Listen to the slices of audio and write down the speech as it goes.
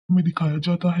में दिखाया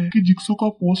जाता है कि जिक्सो का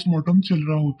पोस्टमार्टम चल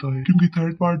रहा होता है क्योंकि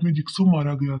थर्ड पार्ट में जिक्सो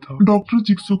मारा गया था। डॉक्टर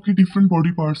जिक्सो के डिफरेंट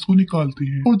बॉडी पार्ट्स को निकालते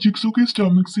हैं और जिक्सो के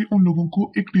स्टमक से उन लोगों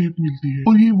को एक टेप मिलती है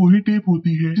और ये वही टेप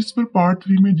होती है जिस पर पार्ट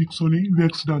 3 में जिक्सो ने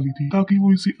वैक्स डाली थी ताकि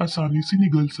वो इसे आसानी से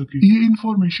निगल सके। ये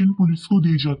इन्फॉर्मेशन पुलिस को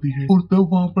दी जाती है और तब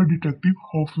वहाँ पर डिटेक्टिव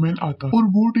हॉफमैन आता है और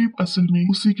वो टेप असल में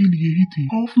उसी के लिए ही थी।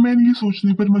 हॉफमैन ये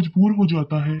सोचने पर मजबूर हो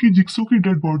जाता है कि जिक्सो की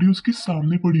डेड बॉडी उसके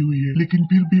सामने पड़ी हुई है, लेकिन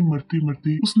फिर भी मरते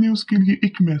मरते उसने उसके लिए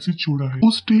एक मैसेज छोड़ा है।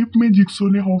 उस टेप में जिक्सो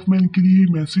ने हॉफमैन के लिए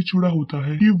मैसेज छोड़ा होता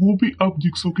है कि वो भी अब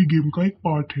जिक्सो की गेम का एक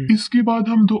पार्ट है। इसके बाद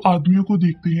हम दो आदमियों को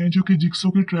देखते हैं जो कि जिक्सो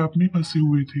के ट्रैप में फंसे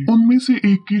हुए थे। उनमें से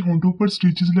एक के होंठों पर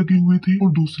स्टिचेस लगे हुए थे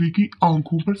और दूसरे की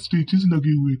आंखों पर स्टिचेस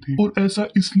लगे हुए थे और ऐसा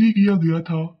इसलिए किया गया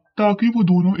था ताकि वो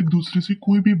दोनों एक दूसरे से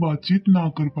कोई भी बातचीत ना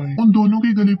कर पाए। उन दोनों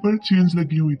के गले पर चेन्स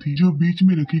लगी हुई थी जो बीच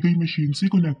में रखी गई मशीन से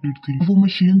कनेक्टेड थी। वो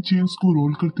मशीन चेन्स को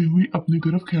रोल करते हुए अपनी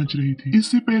तरफ खींच रही थी।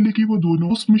 इससे पहले कि वो दोनों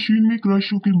उस मशीन में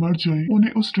क्रश होकर मर जाएं,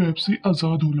 उन्हें उस ट्रैप से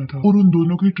आजाद होना था और उन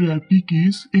दोनों के ट्रैप की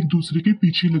कीज एक दूसरे के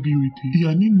पीछे लगी हुई थी,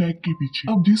 यानी नेक के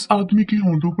पीछे। अब जिस आदमी के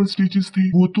होंठों पर स्टिचेस थे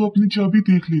वो तो अपनी चाबी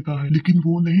देख लेता है, लेकिन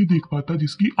वो नहीं देख पाता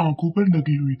जिसकी आंखों पर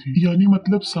लगी हुई थी, यानी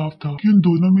मतलब साफ था कि उन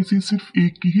दोनों में से सिर्फ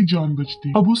एक की ही जान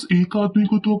बचती। अब उस एक आदमी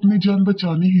को तो अपनी जान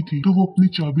बचानी ही थी, तो वो अपनी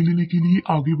चाबी लेने के लिए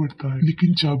आगे बढ़ता है,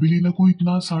 लेकिन चाबी लेना कोई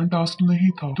इतना आसान टास्क नहीं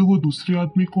था, तो वो दूसरे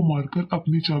आदमी को मारकर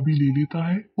अपनी चाबी ले लेता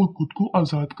है और खुद को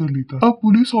आजाद कर लेता है। अब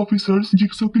पुलिस ऑफिसर्स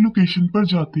जिक्सो की लोकेशन पर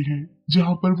जाते हैं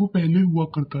जहाँ पर वो पहले हुआ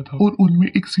करता था और उनमें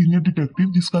एक सीनियर डिटेक्टिव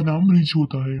जिसका नाम रिच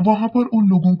होता है। वहाँ पर उन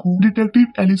लोगों को डिटेक्टिव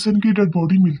एलिसन की डेड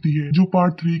बॉडी मिलती है जो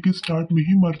पार्ट 3 के स्टार्ट में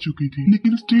ही मर चुकी थी,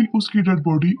 लेकिन स्टिल उसकी डेड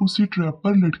बॉडी उसी ट्रैप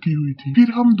पर लटकी हुई थी।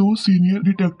 फिर हम दो सीनियर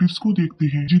डिटेक्टिव्स को देखते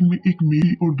हैं जिनमें एक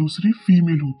मेल और दूसरी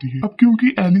फीमेल होती है। अब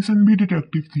क्योंकि एलिसन भी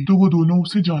डिटेक्टिव थी तो वो दोनों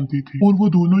उसे जानते थे और वो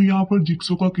दोनों यहाँ पर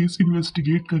जिक्सो का केस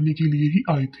इन्वेस्टिगेट करने के लिए ही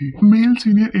आए थे। मेल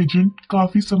सीनियर एजेंट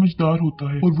काफी समझदार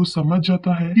होता है और वो समझ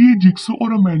जाता है कि ये जिक्सो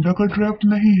और अमेंडा का ट्रैप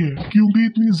नहीं है, क्योंकि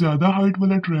इतनी ज्यादा हाइट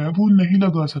वाला ट्रैप वो नहीं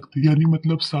लगा सकते, यानी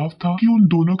मतलब साफ था कि उन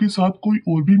दोनों के साथ कोई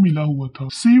और भी मिला हुआ था।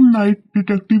 सेम नाइट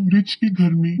डिटेक्टिव रिच के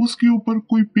घर में उसके ऊपर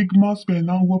कोई पिग मास्क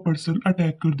पहना हुआ पर्सन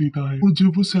अटैक कर देता है और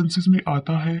जब वो सेंसेस में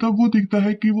आता है तब वो दिखता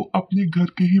है कि वो अपने घर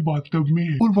के ही बाथटब में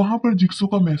है और वहाँ पर जिक्सो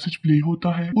का मैसेज प्ले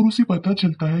होता है और उसे पता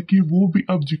चलता है कि वो भी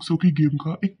अब जिक्सो की गेम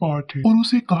का एक पार्ट है और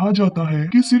उसे कहा जाता है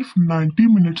कि सिर्फ 90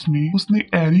 मिनट्स में उसने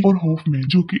एरिक और हॉफमैन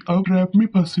जो कि अब ट्रैप में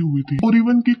फंसे हुए थे और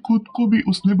इवन की खुद को भी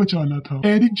उसने बचाना था।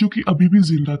 एरिक जो कि अभी भी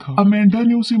जिंदा था, अमेंडा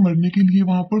ने उसे मरने के लिए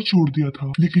वहाँ पर छोड़ दिया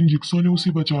था, लेकिन जिक्सो ने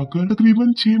उसे बचाकर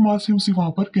तकरीबन 6 माह से उसे वहाँ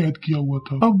पर कैद किया हुआ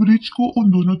था। अब रिच को उन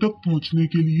दोनों तक पहुँचने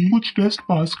के लिए कुछ टेस्ट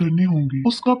पास करने होंगे।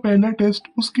 उसका पहला टेस्ट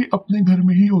उसके अपने घर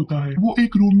में ही होता है। वो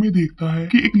एक रूम में देखता है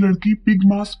कि एक लड़की पिग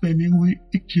मास्क पहने हुए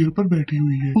एक चेयर पर बैठी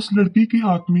हुई है। उस लड़की के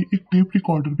हाथ में एक टेप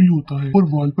रिकॉर्डर भी होता है और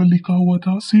वॉल पर लिखा हुआ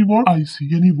था सी व्हाट आई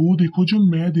सी, यानी वो देखो जो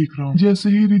मैं देख रहा हूँ। जैसे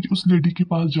ही रिच उस लेडी के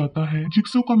पास जाता है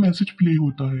जिक्सो का मैसेज प्ले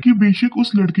होता है कि बेशक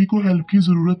उस लड़की को हेल्प की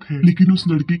जरूरत है, लेकिन उस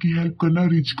लड़की की हेल्प करना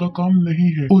रिच का काम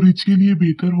नहीं है और रिच के लिए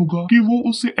बेहतर होगा कि वो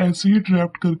उसे ऐसे ही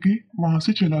ट्रैप करके वहाँ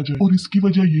से चला जाए। और इसकी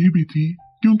वजह ये भी थी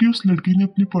क्योंकि उस लड़की ने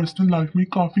अपनी पर्सनल लाइफ में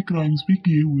काफी क्राइम्स भी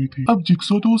किए हुए थे। अब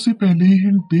जिक्सो तो उसे पहले ही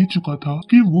हिंट दे चुका था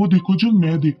कि वो देखो जो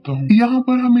मैं देखता हूँ। यहाँ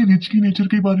पर हमें रिच की नेचर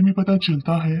के बारे में पता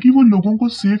चलता है कि वो लोगों को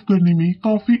सेव करने में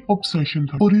काफी ऑब्सेशन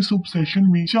था और इस ऑब्सेशन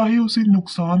में चाहे उसे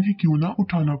नुकसान ही क्यों ना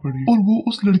उठाना पड़े। और वो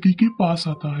उस लड़की के पास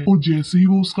आता है और जैसे ही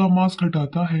वो उसका मास्क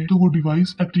हटाता है तो वो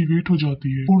डिवाइस एक्टिवेट हो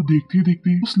जाती है और देखते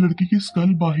देखते उस लड़की की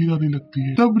स्कल बाहर आने लगती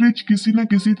है। तब रिच किसी न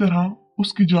किसी तरह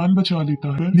उसकी जान बचा लेता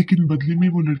है, लेकिन बदले में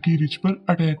वो लड़की रिच पर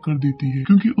अटैक कर देती है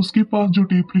क्योंकि उसके पास जो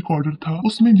टेप रिकॉर्डर था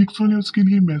उसमें जिक्सो ने उसके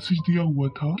लिए मैसेज दिया हुआ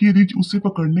था कि रिच उसे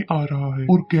पकड़ने आ रहा है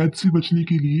और कैद से बचने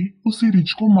के लिए उसे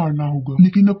रिच को मारना होगा।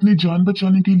 लेकिन अपनी जान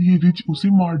बचाने के लिए रिच उसे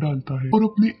मार डालता है और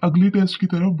अपने अगले टेस्ट की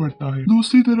तरफ बढ़ता है।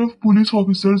 दूसरी तरफ पुलिस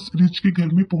ऑफिसर्स रिच के घर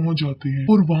में पहुंच जाते हैं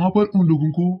और वहाँ पर उन लोगों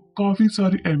को काफी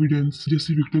सारे एविडेंस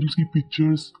जैसे विक्टिम्स की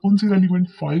पिक्चर्स, उनसे रेलिवेंट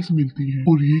फाइल्स मिलती हैं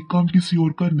और ये काम किसी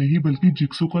और का नहीं बल्कि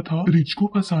जिक्सो का था रिच को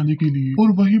फंसाने के लिए।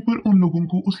 और वहीं पर उन लोगों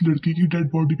को उस लड़की की डेड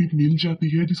बॉडी भी मिल जाती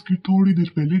है जिसकी थोड़ी देर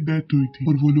पहले डेथ हुई थी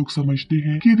और वो लोग समझते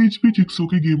हैं कि रिच भी जिक्सो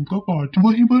के गेम का पार्ट।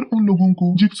 वहीं पर उन लोगों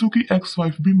को जिक्सो की एक्स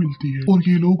वाइफ भी मिलती है और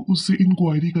ये लोग उससे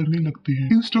इंक्वायरी करने लगते हैं।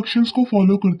 इंस्ट्रक्शंस को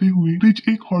फॉलो करते हुए रिच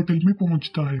एक होटल में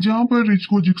पहुंचता है जहाँ पर रिच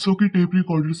को जिक्सो के टेप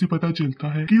रिकॉर्डर से पता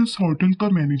चलता है कि उस होटल का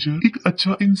मैनेजर एक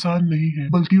अच्छा इंसान नहीं है,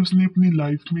 बल्कि उसने अपनी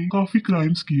लाइफ में काफी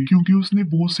क्राइम्स किए क्योंकि उसने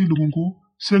बहुत से लोगों को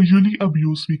सेक्सुअली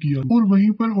अब्यूज भी किया। और वहीं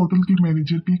पर होटल के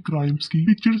मैनेजर के क्राइम्स की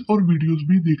पिक्चर्स और वीडियोस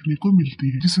भी देखने को मिलती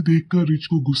है, जिसे देखकर रिच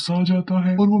को गुस्सा आ जाता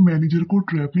है और वो मैनेजर को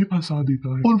ट्रैप में फंसा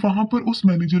देता है। और वहाँ पर उस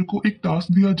मैनेजर को एक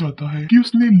टास्क दिया जाता है कि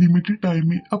उसने लिमिटेड टाइम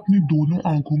में अपनी दोनों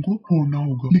आंखों को फोड़ना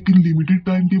होगा, लेकिन लिमिटेड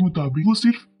टाइम के मुताबिक वो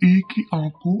सिर्फ एक ही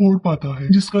आंख को फोड़ पाता है,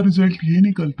 जिसका रिजल्ट ये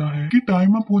निकलता है कि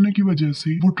टाइम अप होने की वजह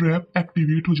से वो ट्रैप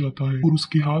एक्टिवेट हो जाता है और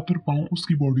उसके हाथ और पांव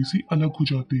उसकी बॉडी से अलग हो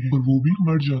जाते हैं और वो भी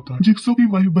मर जाता है। जिक्सो की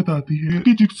वाइफ बताती है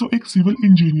कि जिक्सो एक सिविल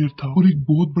इंजीनियर था और एक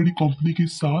बहुत बड़ी कंपनी के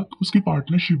साथ उसकी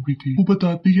पार्टनरशिप भी थी। वो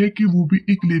बताती है कि वो भी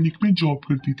एक क्लिनिक में जॉब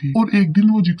करती थी और एक दिन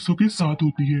वो जिक्सो के साथ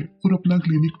होती है और अपना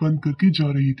क्लिनिक बंद करके जा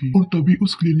रही थी और तभी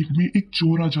उस क्लिनिक में एक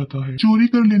चोर आ जाता है। चोरी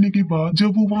कर लेने के बाद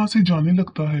जब वो वहाँ से जाने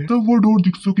लगता है तब वो डोर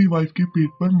जिक्सो की वाइफ के पेट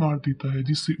पर मार देता है,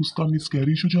 जिससे उसका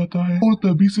मिसकैरेज हो जाता है और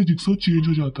तभी से जिक्सो चेंज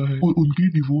हो जाता है और उनकी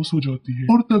डिवोर्स हो जाती है।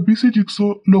 और तभी से जिक्सो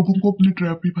लोगों को अपने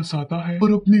ट्रैप में फंसाता है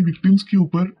और अपने विक्टिम्स के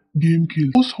ऊपर गेम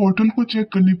खेल। उस होटल को चेक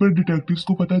करने पर डिटेक्टिव्स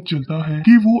को पता चलता है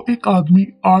कि वो एक आदमी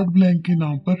आर्ट ब्लैंक के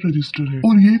नाम पर रजिस्टर है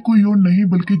और ये कोई और नहीं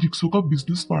बल्कि जिक्सो का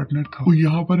बिजनेस पार्टनर था। और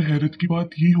यहाँ पर हैरत की बात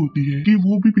ये होती है कि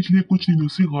वो भी पिछले कुछ दिनों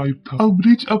से गायब था। अब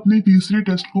रिच अपने तीसरे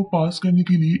टेस्ट को पास करने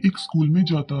के लिए एक स्कूल में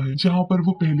जाता है जहाँ पर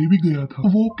वो पहले भी गया था।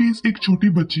 वो केस एक छोटी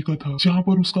बच्ची का था जहाँ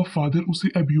पर उसका फादर उसे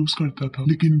अब्यूज करता था,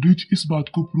 लेकिन रिच इस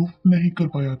बात को प्रूफ नहीं कर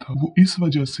पाया था। वो इस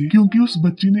वजह से क्योंकि उस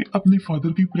बच्ची ने अपने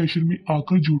फादर के प्रेशर में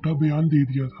आकर झूठा बयान दे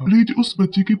दिया था। रिच उस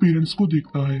बच्चे के पेरेंट्स को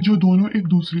देखता है जो दोनों एक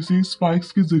दूसरे से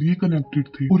स्पाइक्स के जरिए कनेक्टेड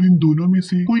थे और इन दोनों में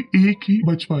से कोई एक ही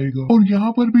बच पाएगा। और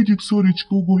यहाँ पर भी जिक्सो रिच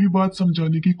को वही बात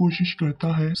समझाने की कोशिश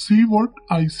करता है, सी व्हाट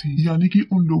आई सी, यानी कि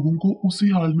उन लोगों को उसी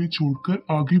हाल में छोड़कर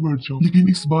आगे बढ़ जाओ। लेकिन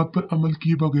इस बात पर अमल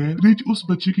किए बगैर रिच उस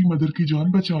बच्चे की मदर की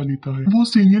जान बचा लेता है। वो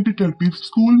सीनियर डिटेक्टिव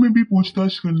स्कूल में भी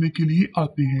पूछताछ करने के लिए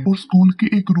आते हैं और स्कूल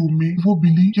के एक रूम में वो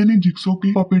बिली यानी जिक्सो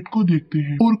के पपेट को देखते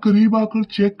हैं और करीब आकर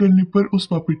चेक करने पर उस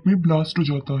पपेट में ब्लास्ट हो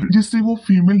जाता है, जिससे वो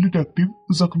फीमेल डिटेक्टिव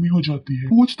जख्मी हो जाती है।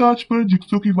 पूछताछ पर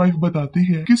जिक्सो की वाइफ बताती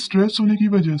है कि स्ट्रेस होने की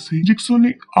वजह से जिक्सो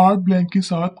ने आर्ट ब्लैंक के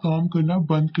साथ काम करना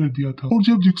बंद कर दिया था और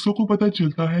जब जिक्सो को पता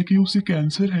चलता है कि उसे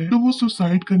कैंसर है तो वो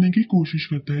सुसाइड करने की कोशिश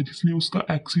करता है, जिसमें उसका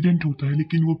एक्सीडेंट होता है,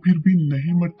 लेकिन वो फिर भी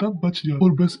नहीं मरता, बच जाता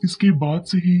और बस इसके बाद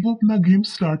से ही वो अपना गेम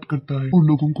स्टार्ट करता है और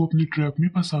लोगों को अपने ट्रैप में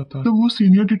फंसाता है। तो वो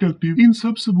सीनियर डिटेक्टिव इन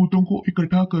सब सबूतों को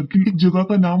इकट्ठा करके एक जगह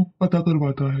का नाम पता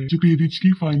करवाता है जो कि रिच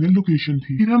की फाइनल लोकेशन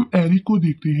थी। फिर हम एरिक को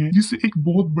देखते हैं जिसे एक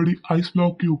बहुत बड़े आइस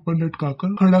ब्लॉक के ऊपर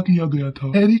लटकाकर खड़ा किया गया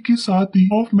था। एरिक के साथ ही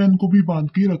हॉफमैन को भी बांध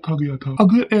के रखा गया था।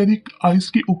 अगर एरिक आइस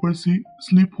के ऊपर से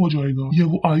स्लिप हो जाएगा या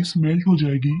वो आइस मेल्ट हो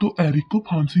जाएगी तो एरिक को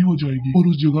फांसी हो जाएगी और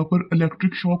उस जगह पर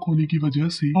इलेक्ट्रिक शॉक होने की वजह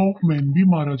से हॉफमैन भी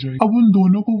मारा जाएगा। अब उन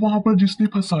दोनों को वहाँ पर जिसने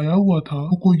फंसाया हुआ था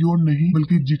वो कोई और नहीं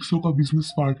बल्कि जिक्सो का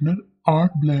बिजनेस पार्टनर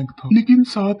आर्ट ब्लैंक था। लेकिन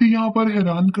साथ ही यहाँ पर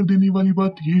हैरान कर देने वाली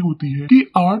बात ये होती है कि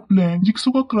आर्ट ब्लैंक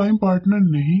जिक्सो का क्राइम पार्टनर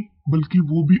नहीं बल्कि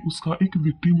वो भी उसका एक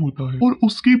विक्टिम होता है और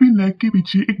उसके भी नेक के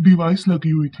पीछे एक डिवाइस लगी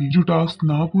हुई थी जो टास्क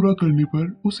ना पूरा करने पर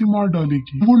उसे मार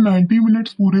डालेगी। वो 90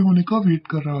 मिनट्स पूरे होने का वेट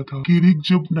कर रहा था कि रिक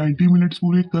जब 90 मिनट्स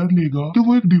पूरे कर लेगा तो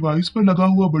वो एक डिवाइस पर लगा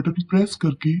हुआ बटन प्रेस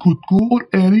करके खुद को और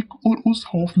एरिक और उस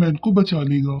हॉफमैन को बचा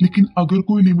लेगा। लेकिन अगर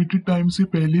कोई लिमिटेड टाइम से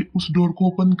पहले उस डोर को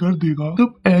ओपन कर देगा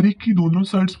तब एरिक की दोनों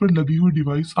साइड्स पर लगी हुई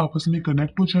डिवाइस आपस में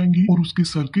कनेक्ट हो जाएंगी और उसके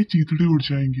सर के चीथड़े उड़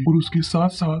जाएंगे और उसके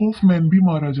साथ साथ हॉफमैन भी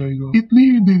मारा जाएगा। इतनी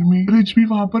ही देर में रिच भी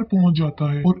वहाँ पर पहुँच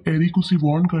जाता है और एरिक उसे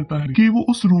वार्न करता है कि वो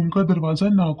उस रूम का दरवाजा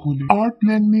ना खोले। आर्ट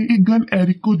ब्लैंक ने एक गन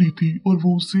एरिक को दी थी और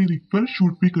वो उससे रिक पर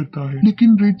शूट भी करता है,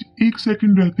 लेकिन रिच एक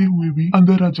सेकंड रहते हुए भी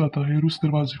अंदर आ जाता है और उस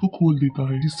दरवाजे को खोल देता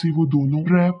है, जिससे वो दोनों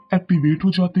ट्रैप एक्टिवेट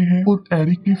हो जाते हैं और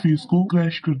एरिक के फेस को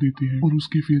क्रैश कर देते हैं और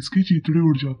उसके फेस के चीथड़े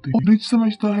उड़ जाते हैं। रिच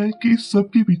समझता है कि इस सब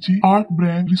के पीछे आर्ट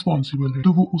ब्लैंक रिस्पॉन्सिबल है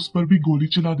तो वो उस पर भी गोली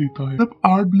चला देता है। तब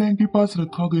आर्ट ब्लैंक के पास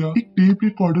रखा गया एक टेप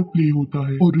रिकॉर्डर प्ले होता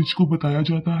है और रिच को बताया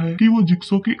जाता है कि वो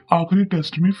जिक्सो के आखिरी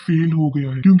टेस्ट में फेल हो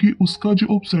गया है क्योंकि उसका जो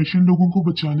ऑब्सेशन लोगों को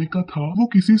बचाने का था वो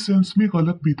किसी सेंस में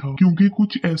गलत भी था, क्योंकि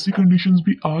कुछ ऐसी कंडीशंस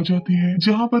भी आ जाती हैं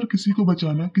जहां पर किसी को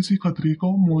बचाना किसी खतरे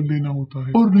का मोल लेना होता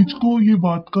है। और रिच को ये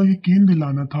बात का यकीन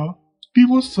दिलाना था कि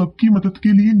वो सबकी मदद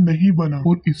के लिए नहीं बना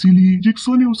और इसीलिए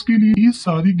जिक्सो ने उसके लिए ये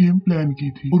सारी गेम प्लान की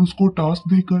थी और उसको टास्क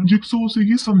देकर जिक्सो उसे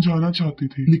ये समझाना चाहते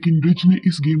थे। लेकिन रिच ने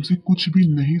इस गेम से कुछ भी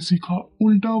नहीं सीखा,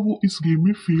 उल्टा वो इस गेम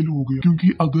में फेल हो गया क्योंकि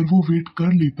अगर वो वेट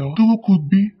कर लेता तो वो खुद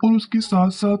भी और उसके साथ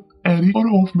साथ एरिक और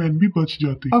हॉफमैन भी बच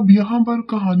जाते। अब यहाँ पर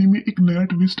कहानी में एक नया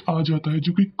ट्विस्ट आ जाता है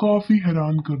जो कि काफी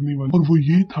हैरान करने वाला, और वो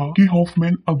ये था कि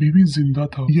हॉफमैन अभी भी जिंदा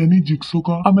था, यानी जिक्सो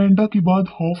का अमेंडा के बाद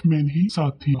हॉफमैन ही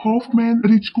साथ थी। हॉफमैन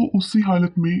रिच को उसी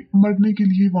हालत में मरने के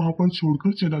लिए वहाँ पर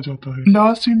छोड़कर चला जाता है।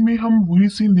 लास्ट सीन में हम वही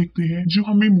सीन देखते हैं जो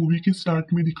हमें मूवी के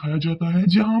स्टार्ट में दिखाया जाता है,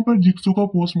 जहाँ पर जिक्सो का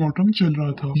पोस्टमार्टम चल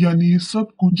रहा था, यानी ये सब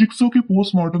कुछ जिक्सो के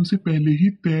पोस्टमार्टम से पहले ही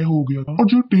तय हो गया था। और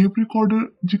जो टेप रिकॉर्डर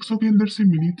जिक्सो के अंदर से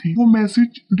मिली थी वो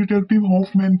मैसेज डिटेक्टिव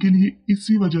हॉफमैन के लिए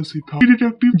इसी वजह से था कि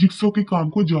डिटेक्टिव जिक्सो के काम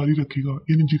को जारी रखेगा,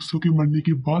 यानी जिक्सो के मरने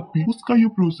के बाद भी उसका ये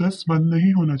प्रोसेस बंद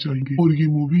नहीं होना चाहिए। और ये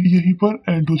मूवी यहीं पर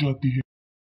एंड हो जाती है।